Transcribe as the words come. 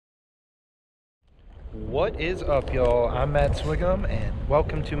What is up, y'all? I'm Matt Swiggs and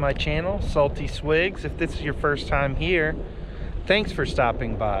welcome to my channel, Salty Swiggs. If this is your first time here, thanks for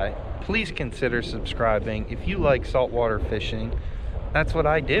stopping by. Please consider subscribing. If you like saltwater fishing, that's what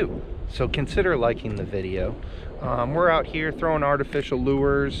I do. So consider liking the video. We're out here throwing artificial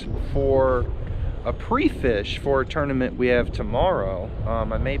lures for a pre-fish for a tournament we have tomorrow.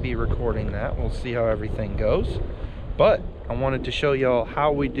 I may be recording that. We'll see how everything goes. But I wanted to show y'all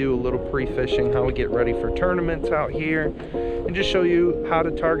how we do a little pre-fishing, how we get ready for tournaments out here, and just show you how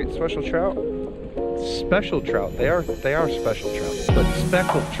to target special trout. Special trout, they are special trout, but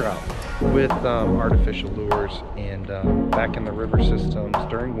speckled trout with artificial lures and back in the river systems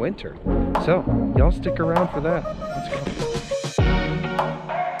during winter. So y'all stick around for that. Let's go.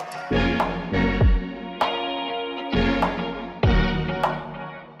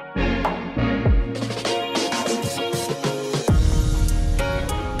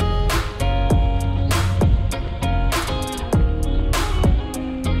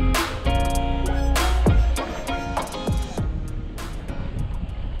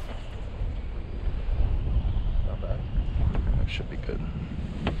 Should be good.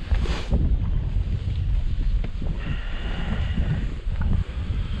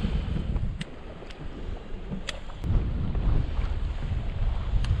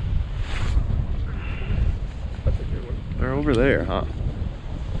 They're over there, huh?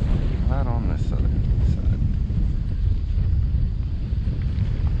 Right on this side.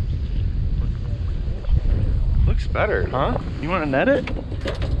 Looks better, huh? You want to net it?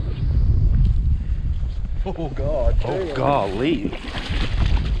 Oh God! Oh golly!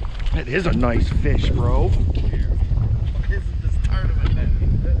 That is a nice fish, bro. Isn't this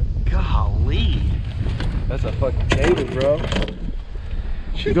tournament then? Golly! That's a fucking gator, bro.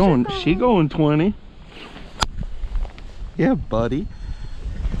 She going 20. Yeah, buddy.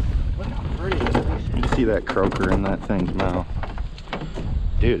 Look how pretty this fish is. You see that croaker in that thing's mouth,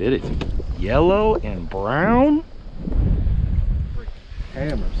 dude? It is yellow and brown.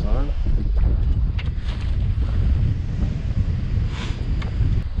 Hammer, son.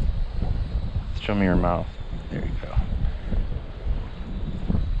 Show me your mouth. There you go.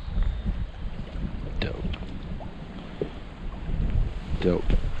 Dope. Dope.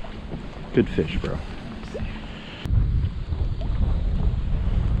 Good fish, bro.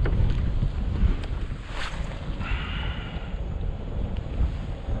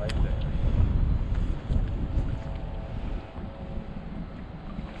 Right there.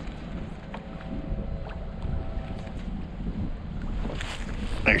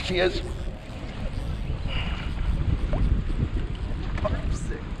 There she is.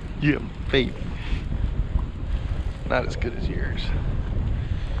 Yeah, baby. Not as good as yours.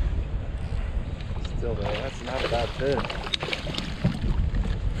 Still though, that's not a bad fish.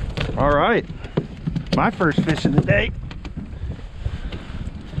 All right, my first fish of the day.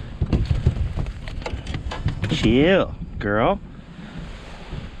 Chill, girl.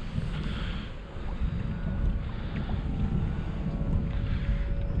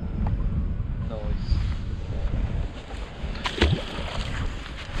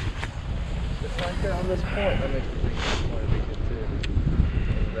 Right there on this point, that makes me think this one would be good too.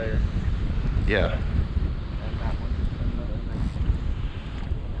 Over there. Yeah. And that one.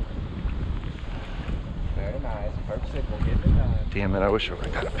 Very nice. Perfect. We'll get it done. Damn it, I wish I would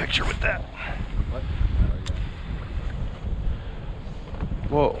have got a picture with that. What?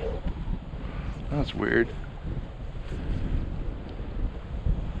 Whoa. That's weird.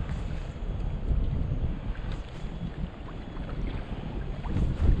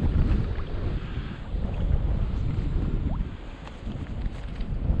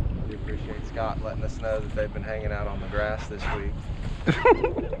 Scott letting us know that they've been hanging out on the grass this week.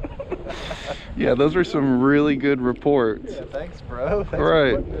 Yeah, those were some really good reports. Yeah, thanks, bro. Thanks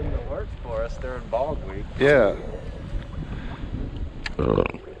Right. for putting in the work for us during bog week. Yeah.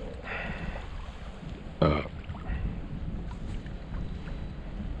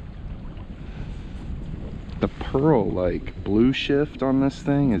 The pearl like blue shift on this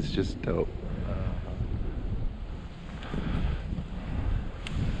thing is just dope.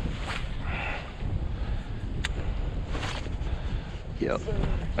 Yep,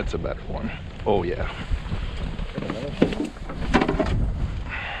 that's a better one. Oh yeah.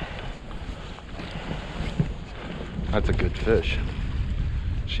 That's a good fish.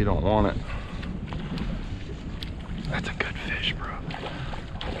 She don't want it. That's a good fish, bro.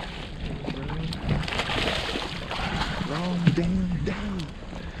 Wrong damn day.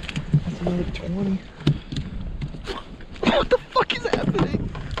 That's another 20. What the fuck is happening?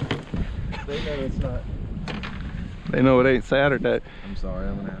 They know it's not. They know it ain't Saturday. I'm sorry,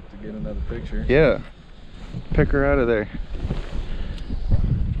 I'm gonna have to get another picture. Yeah. Pick her out of there.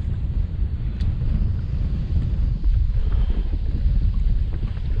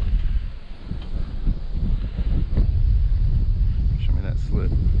 Show me that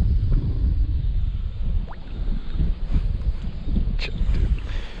slit. Check, dude.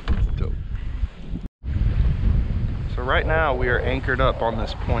 That's dope. So right now we are anchored up on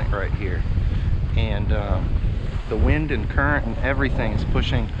this point right here. And the wind and current and everything is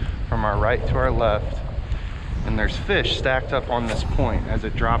pushing from our right to our left. And there's fish stacked up on this point as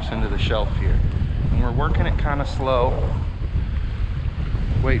it drops into the shelf here. And we're working it kind of slow,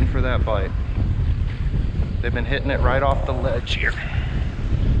 waiting for that bite. They've been hitting it right off the ledge here.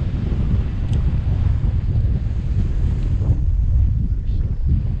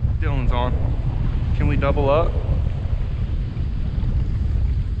 Dylan's on. Can we double up?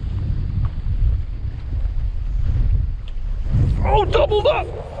 Oh, doubled up!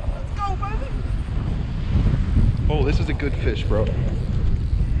 Let's go, baby! Oh, this is a good fish, bro.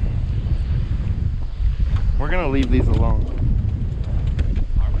 We're gonna leave these alone.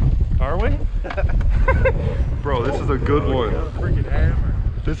 Are we? Bro, this is a good one. Freaking hammer.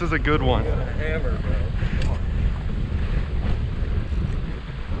 This is a good one. Hammer, bro.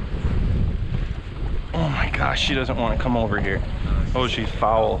 Oh my gosh, she doesn't want to come over here. Oh, she's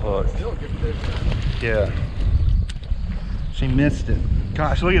foul hooked. Still a good fish, man. Yeah. She missed it.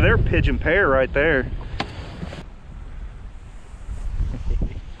 Gosh, look at their pigeon pair right there.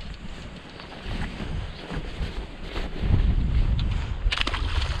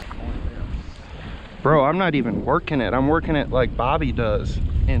 Bro, I'm not even working it. I'm working it like Bobby does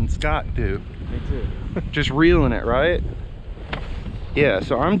and Scott do. Me too. Just reeling it, right? Yeah,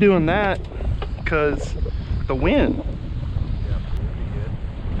 so I'm doing that because the wind.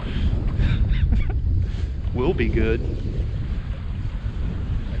 Will be good.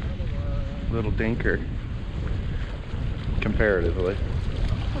 Little dinker. Comparatively.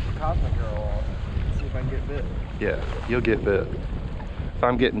 Put the Cosmic Girl on. See if I can get bit. Yeah, you'll get bit. If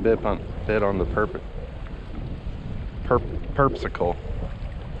I'm getting bit on the perpsicle.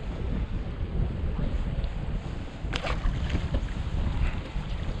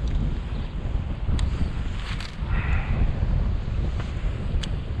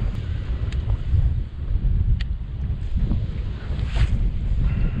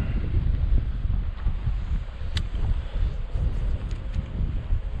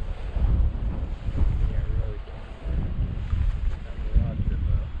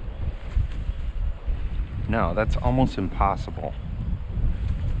 No, that's almost impossible.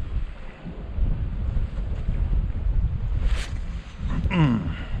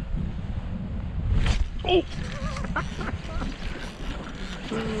 Oh!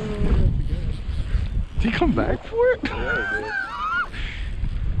 Did he come back for it? Yeah,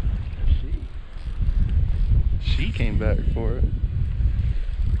 She came back for it.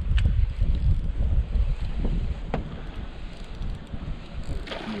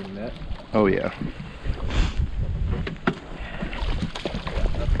 Need a net? Oh yeah.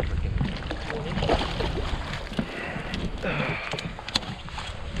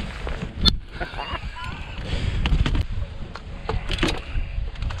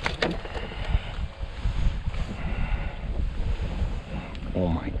 Oh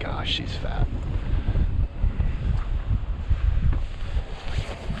my gosh, she's fat.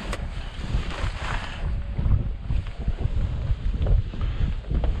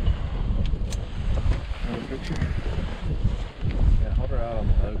 Yeah, hold her out on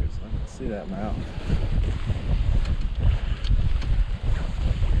the focus. I can see that mouth.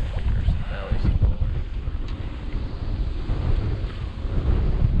 There's some bellies.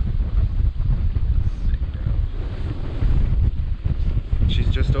 She's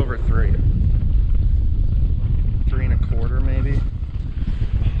just over 3. 3 1/4 maybe.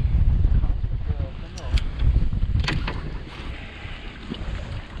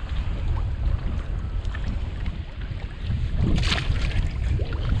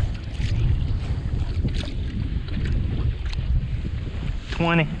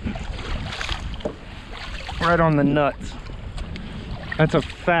 Right on the nuts. That's a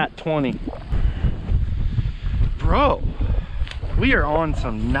fat 20. Bro, we are on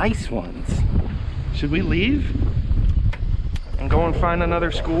some nice ones. Should we leave and go and find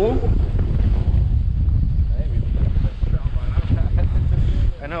another school? Maybe.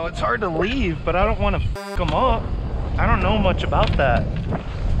 I know it's hard to leave, but I don't want to f them up. I don't know much about that.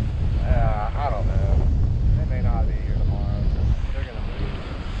 I don't know. They may not be here tomorrow. They're gonna move.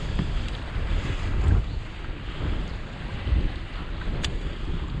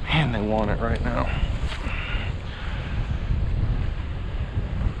 Man, they want it right now.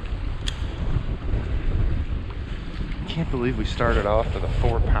 Can't believe we started off with a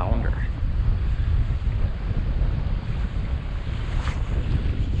 4-pounder.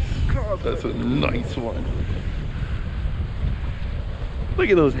 That's a nice one. Look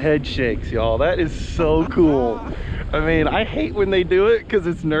at those head shakes, y'all. That is so cool. I mean, I hate when they do it because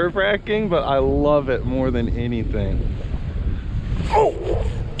it's nerve-wracking, but I love it more than anything. Oh,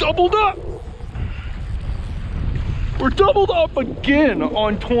 doubled up. We're doubled up again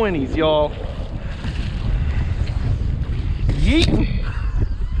on 20s, y'all. Yeet.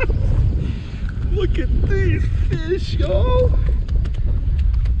 Look at these fish, y'all.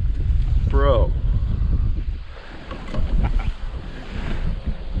 Bro.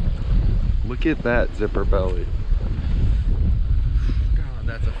 Look at that zipper belly. God,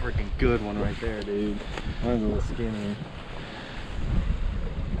 that's a freaking good one right there, dude. Mine's a little skinny.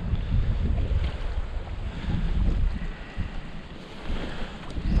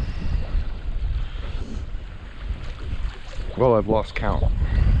 Well, I've lost count.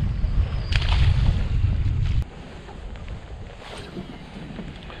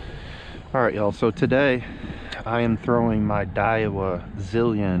 All right, y'all, so today I am throwing my Daiwa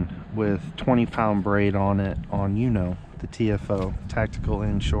Zillion with 20-pound braid on it on, you know, the TFO, Tactical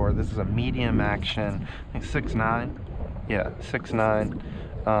Inshore. This is a medium action, I think 6'9". Yeah,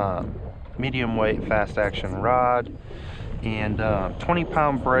 6'9", medium weight, fast action rod, and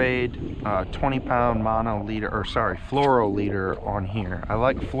 20-pound braid, 20-pound mono leader, or sorry, fluoro leader on here. I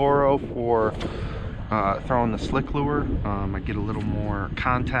like fluoro for throwing the slick lure. I get a little more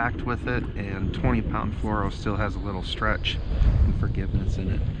contact with it, and 20-pound fluoro still has a little stretch and forgiveness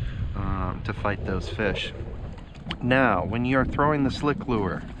in it to fight those fish. Now, when you're throwing the slick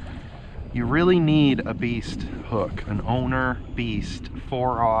lure, you really need a beast hook, an owner beast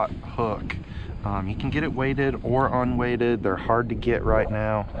 4/0 hook. You can get it weighted or unweighted. They're hard to get right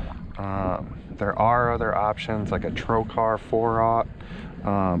now. There are other options like a Trocar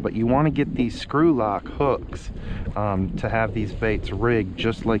 4/0, but you want to get these screw lock hooks to have these baits rigged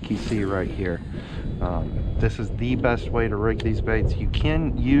just like you see right here. This is the best way to rig these baits. You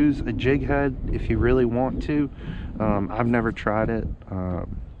can use a jig head if you really want to. I've never tried it,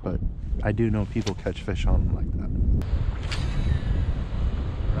 but I do know people catch fish on them like that.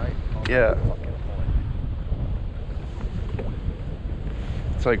 Right? Yeah.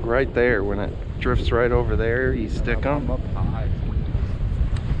 It's like right there, when it drifts right over there, you stick them. Up high.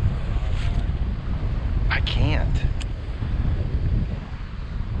 I can't.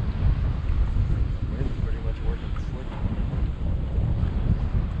 Wind's pretty much working slick.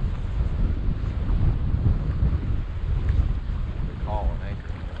 They call an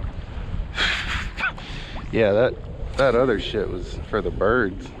anchor. Yeah, that other shit was for the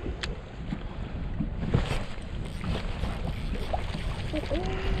birds.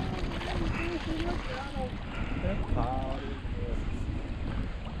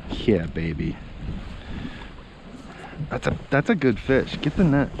 Yeah, baby. That's a good fish. Get the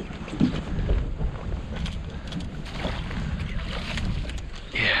net.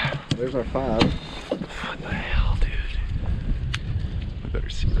 Yeah. There's our 5. What the hell, dude? We better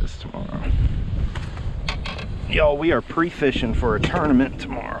see this tomorrow. Y'all, we are pre-fishing for a tournament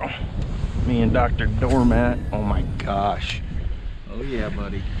tomorrow. Me and Dr. Doormat. Oh my gosh. Oh yeah,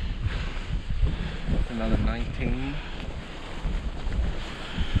 buddy. Another 19.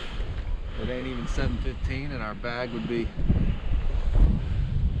 It ain't even 7:15, and our bag would be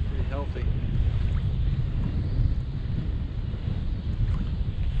pretty healthy.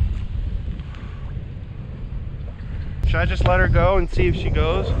 Should I just let her go and see if she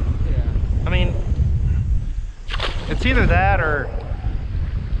goes? Yeah. I mean, it's either that or,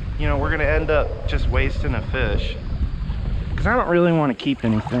 you know, we're gonna end up just wasting a fish. Because I don't really want to keep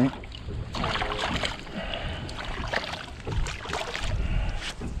anything.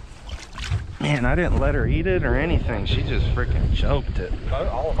 Man, I didn't let her eat it or anything. She just freaking choked it.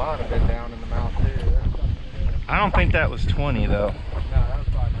 All of mine have been down in the mouth too. I don't think that was 20 though. No, that was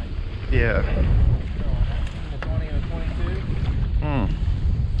probably 19. Yeah. The 20 and the 22.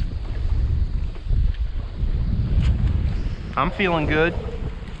 I'm feeling good.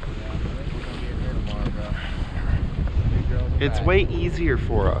 It's way easier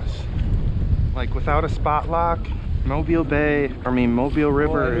for us. Like without a spot lock, Mobile Bay, Mobile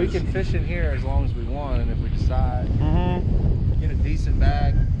River we can fish in here as long as we want, and if we decide get a decent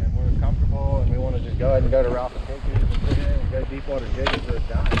bag and we're comfortable and we want to just go ahead and go to Ralph and Dickey's and put in and go deep water jigging for a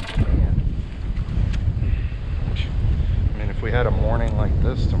dime, we can. I mean, if we had a morning like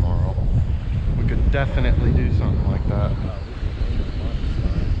this tomorrow, we could definitely do something like that.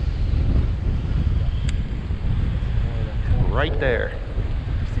 Right there.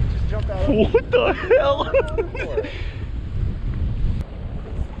 Just jump out. What the hell?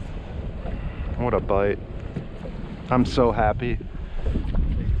 What a bite. I'm so happy.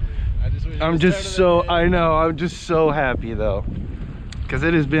 I'm just so happy though. Because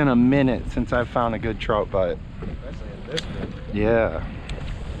it has been a minute since I've found a good trout bite. Especially in this one. Yeah.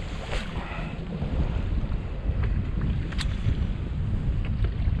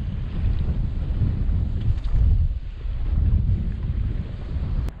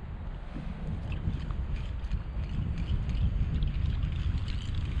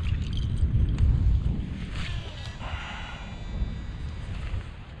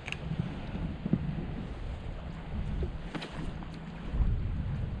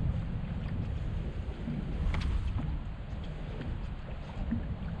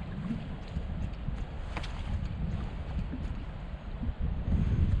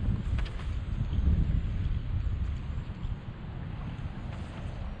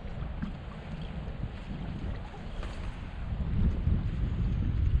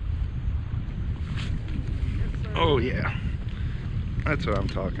 Oh yeah, that's what I'm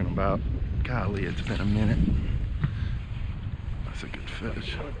talking about. Golly, it's been a minute. That's a good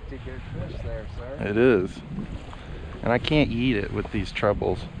fish. Pretty good fish there, sir. It is. And I can't eat it with these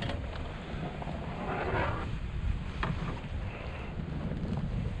trebles.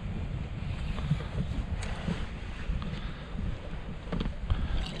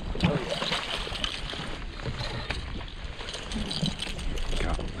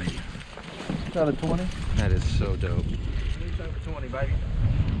 Golly. Got a 20? That is so dope. He's over 20, baby.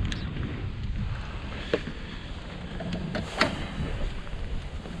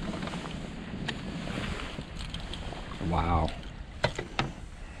 Wow.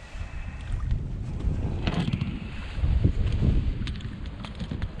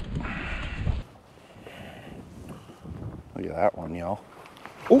 Look at that one, y'all.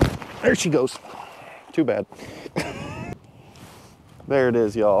 Oh, there she goes. Too bad. There it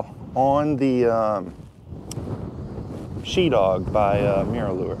is, y'all. On the She-Dog by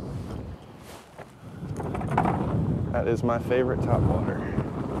Miralure. That is my favorite topwater.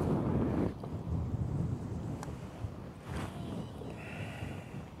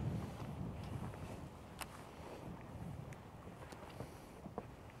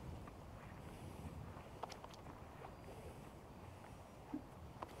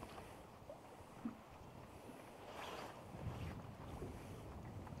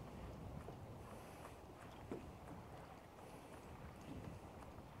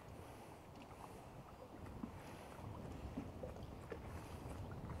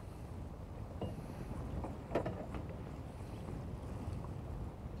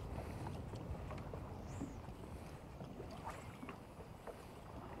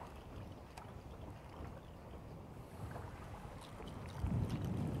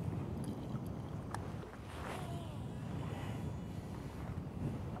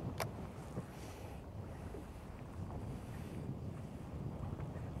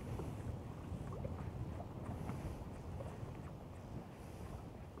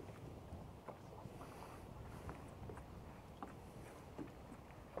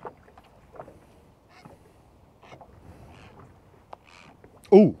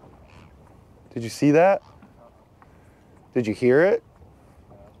 Ooh, did you see that? Did you hear it?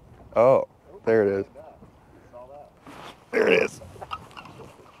 Oh, there it is. There it is.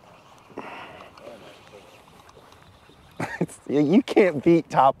 You can't beat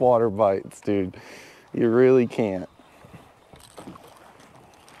topwater bites, dude. You really can't.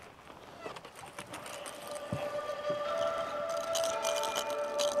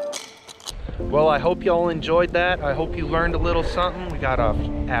 Well, I hope y'all enjoyed that. I hope you learned a little something. We got off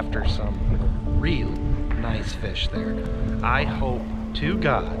after some real nice fish there. I hope to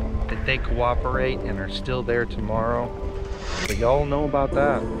God that they cooperate and are still there tomorrow. But y'all know about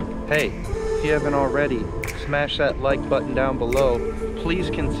that. Hey, if you haven't already, smash that like button down below. Please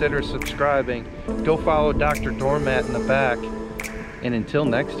consider subscribing. Go follow Dr. Doormat in the back. And until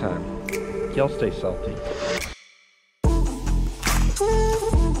next time, y'all stay salty.